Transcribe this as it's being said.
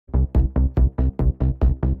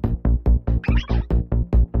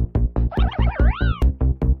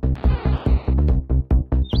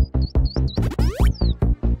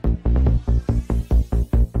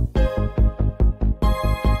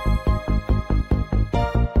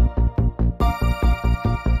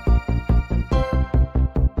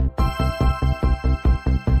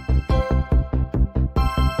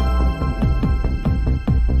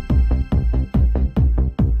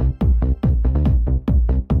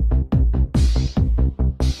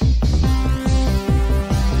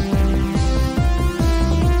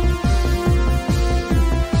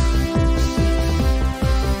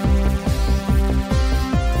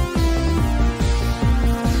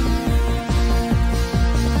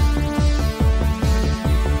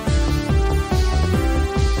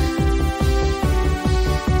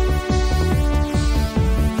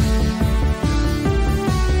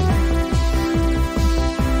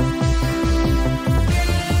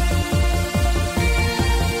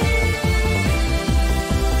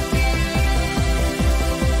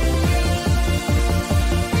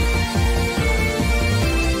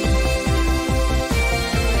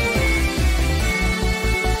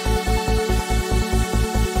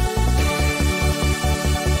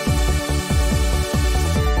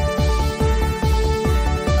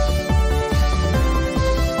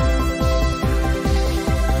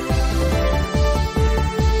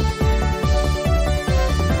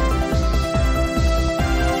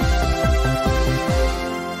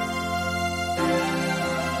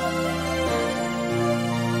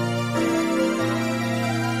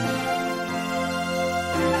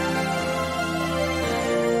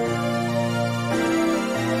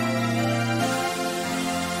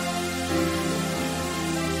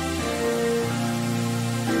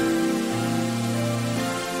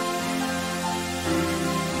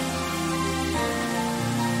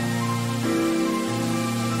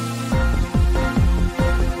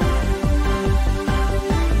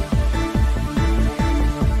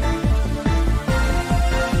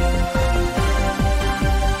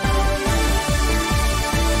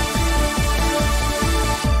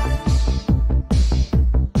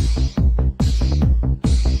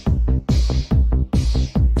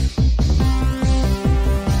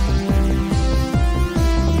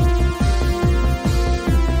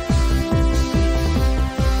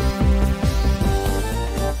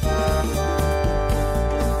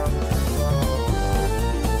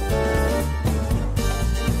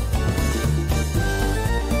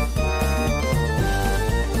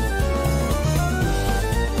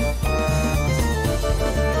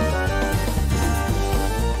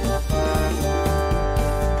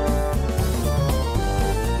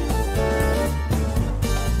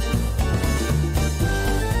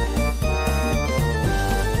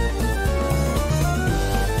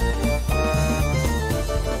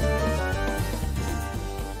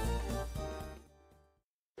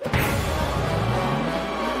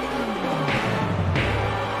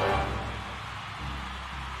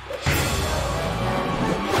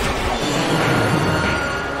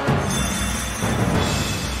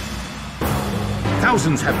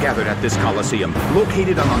Thousands have gathered at this Coliseum,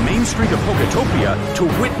 located on the main street of Poketopia, to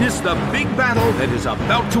witness the big battle that is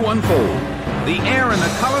about to unfold. The air in the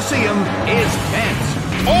Coliseum is tense.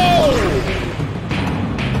 Oh!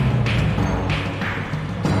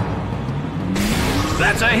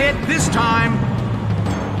 That's a hit this time.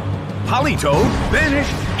 Politoed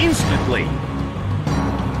vanished instantly.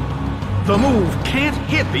 The move can't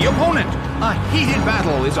hit the opponent. A heated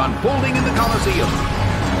battle is unfolding in the Coliseum.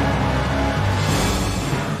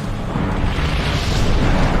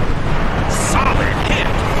 Solid hit,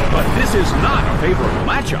 but this is not a favorable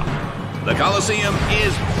matchup. The Coliseum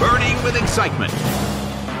is burning with excitement.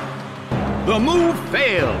 The move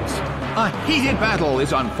fails. A heated battle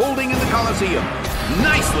is unfolding in the Coliseum.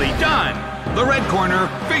 Nicely done. The red corner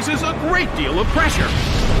faces a great deal of pressure.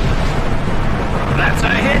 That's a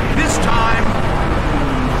hit this time.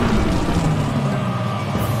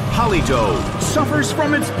 Politoed suffers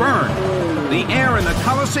from its burn. The air in the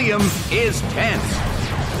Coliseum is tense.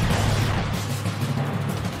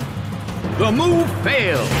 The move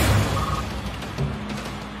fails.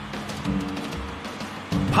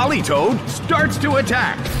 Politoed starts to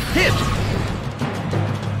attack. Hit.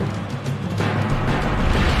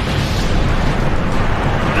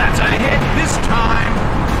 That's a hit this time.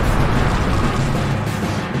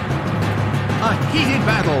 A heated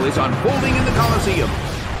battle is unfolding in the Coliseum.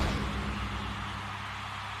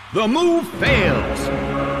 The move fails.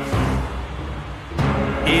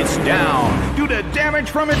 It's down due to damage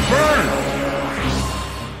from its burn.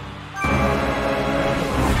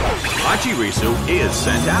 Pachirisu is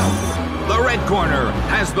sent out. The red corner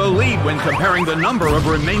has the lead when comparing the number of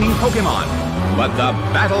remaining Pokémon. But the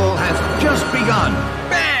battle has just begun.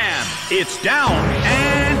 Bam! It's down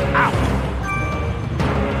and out.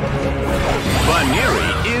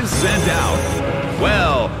 Baneri is sent out.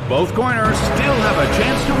 Well, both corners still have a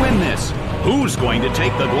chance to win this. Who's going to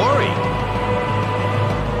take the glory?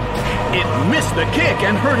 It missed the kick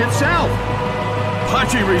and hurt itself.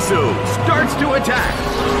 Pachirisu starts to attack.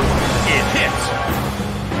 It hits.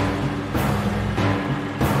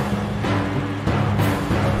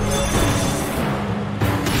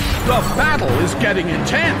 The battle is getting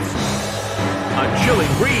intense. A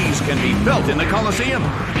chilling breeze can be felt in the Coliseum.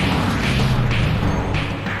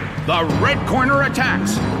 The red corner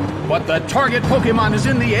attacks, but the target Pokémon is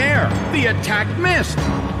in the air. The attack missed.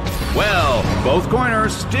 Well, both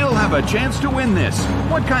corners still have a chance to win this.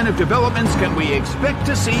 What kind of developments can we expect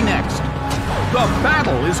to see next? The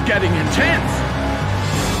battle is getting intense.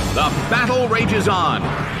 The battle rages on.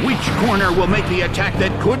 Which corner will make the attack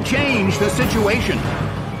that could change the situation?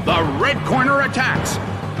 The red corner attacks,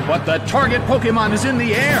 but the target Pokémon is in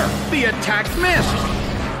the air. The attack missed.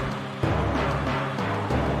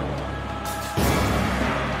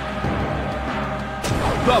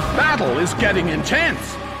 The battle is getting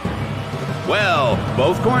intense. Well,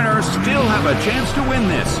 both corners still have a chance to win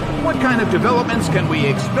this. What kind of developments can we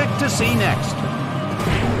expect to see next?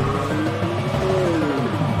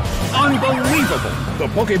 Unbelievable! The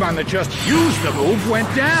Pokémon that just used the move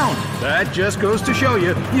went down. That just goes to show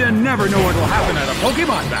you, you never know what will happen at a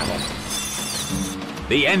Pokémon battle.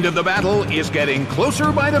 The end of the battle is getting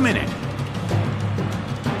closer by the minute.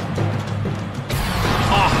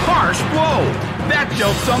 A harsh blow! That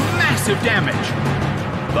dealt some massive damage.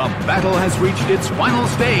 The battle has reached its final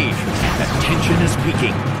stage. The tension is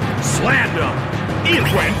peaking. Slammed him. It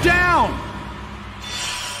went down.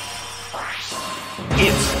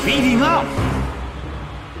 It's speeding up.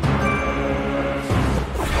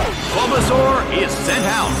 Baublesaur is sent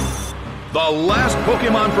out. The last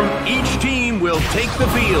Pokémon from each team will take the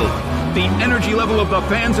field. The energy level of the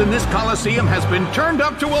fans in this Coliseum has been turned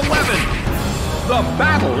up to 11. The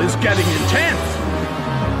battle is getting intense.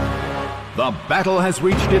 The battle has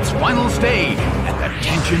reached its final stage, and the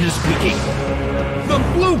tension is peaking. The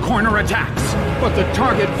blue corner attacks, but the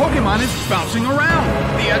target Pokémon is bouncing around.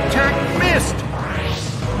 The attack missed.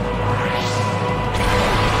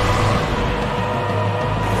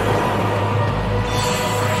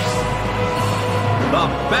 The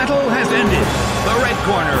battle has ended. The red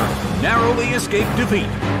corner narrowly escaped defeat.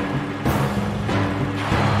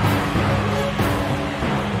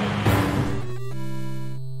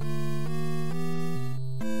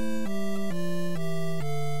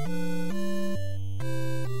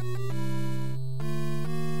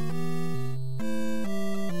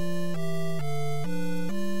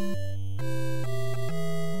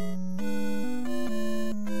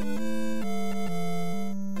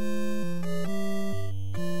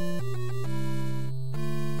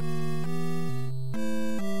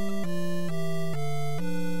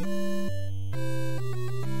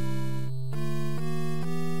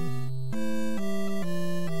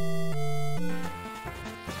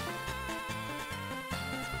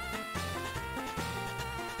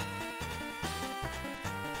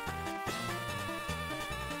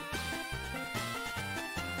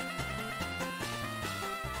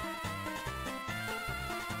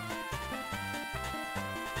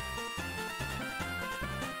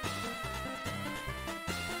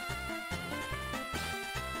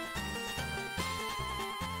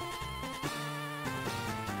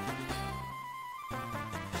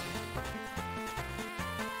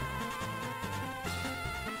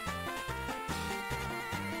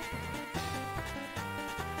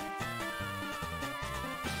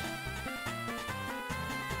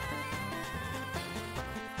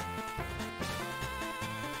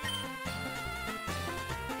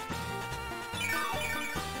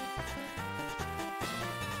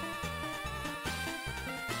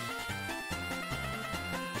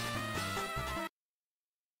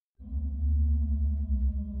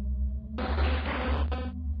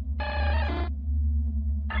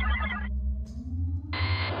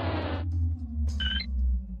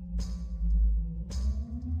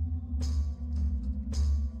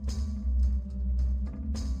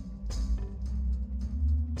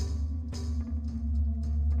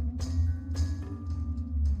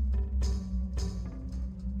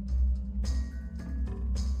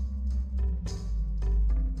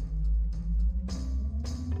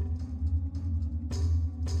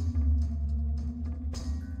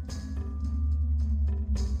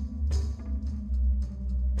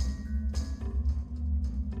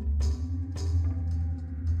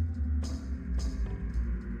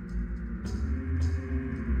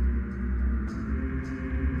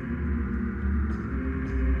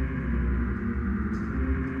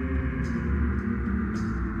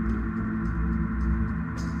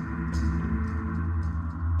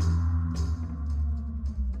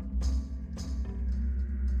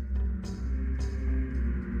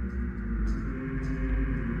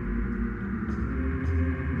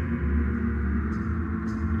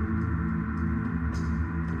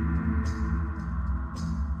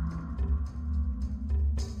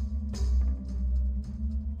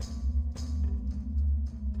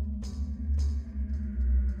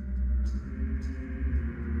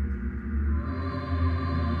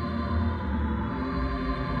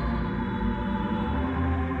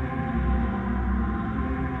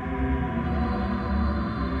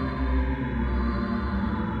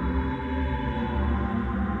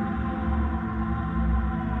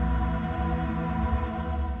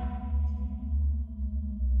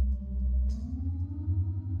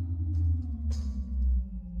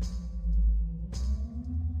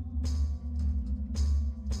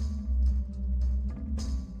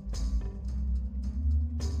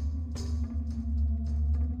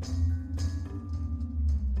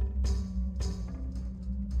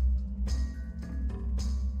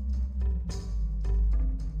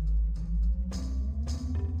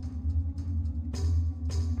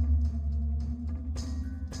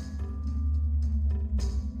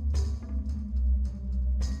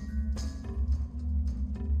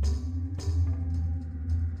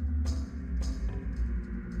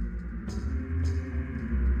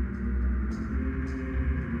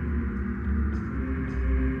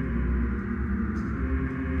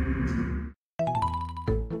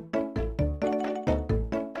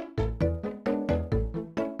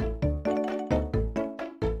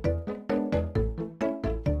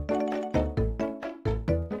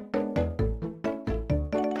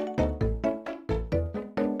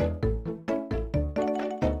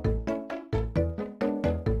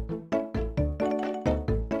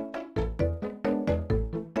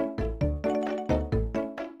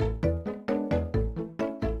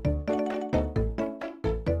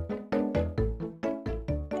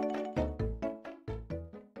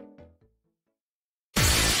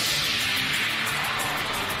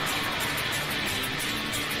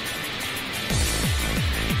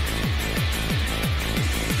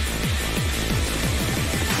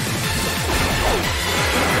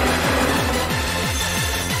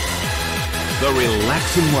 The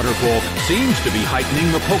relaxing waterfall seems to be heightening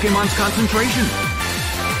the Pokemon's concentration.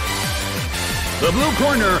 The blue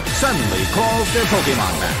corner suddenly calls their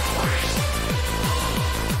Pokemon back.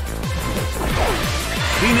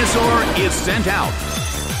 Venusaur is sent out.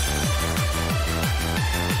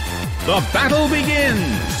 The battle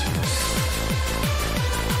begins!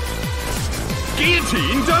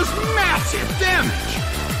 Guillotine does massive damage!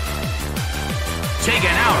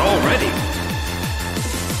 Taken out already!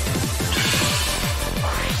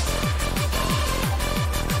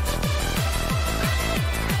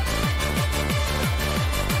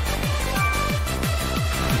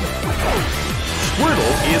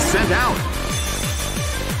 Squirrel is sent out.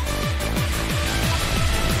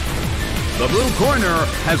 The blue corner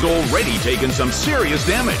has already taken some serious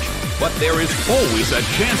damage, but there is always a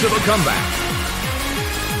chance of a comeback.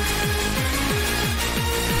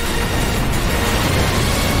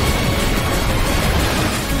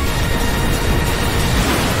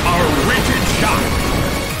 A rigid shot.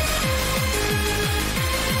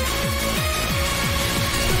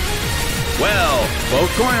 Well, both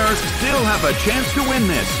corners still have a chance to win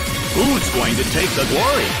this. Who's going to take the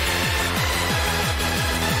glory?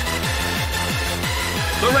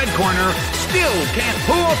 The red corner still can't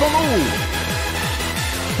pull off a move.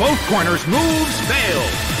 Both corners' moves fail.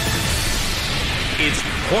 It's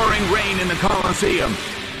pouring rain in the Colosseum.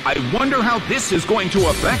 I wonder how this is going to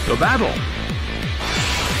affect the battle.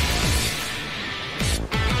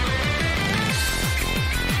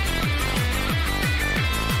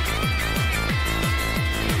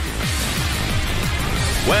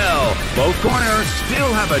 Well, both corners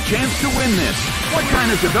still have a chance to win this. What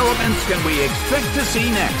kind of developments can we expect to see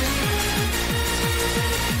next?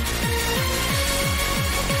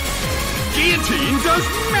 Guillotine does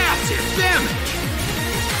massive damage!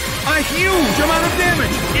 A huge amount of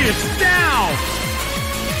damage! It's down!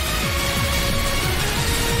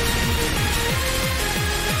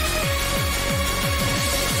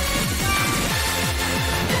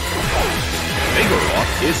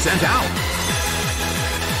 Vigoroth is sent out.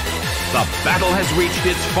 The battle has reached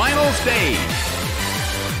its final stage.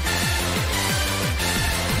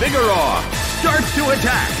 Vigoroth starts to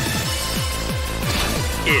attack.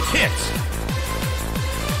 It hits.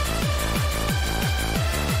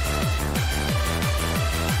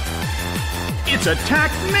 Its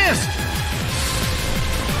attack missed.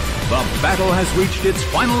 The battle has reached its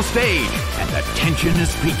final stage, and the tension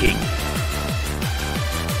is peaking.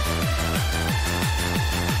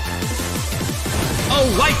 A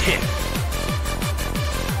light hit.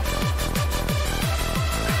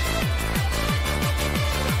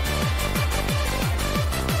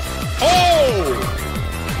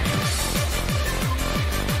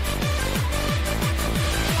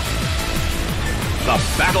 The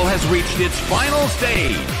battle has reached its final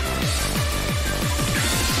stage.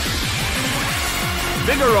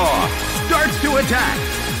 Vigoroth starts to attack.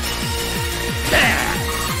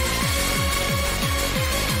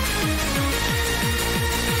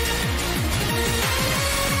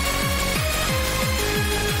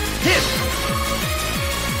 Hit.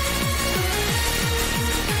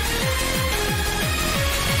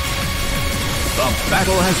 The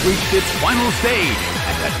battle has reached its final stage,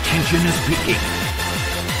 and the tension is peaking.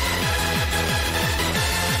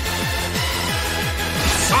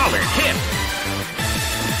 Solid hit!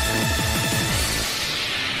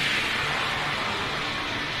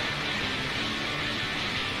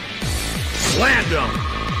 Slammed him!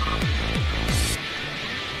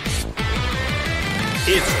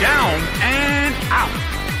 It's down and out!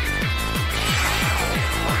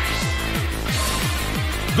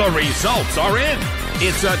 The results are in!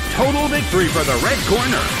 It's a total victory for the red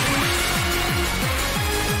corner.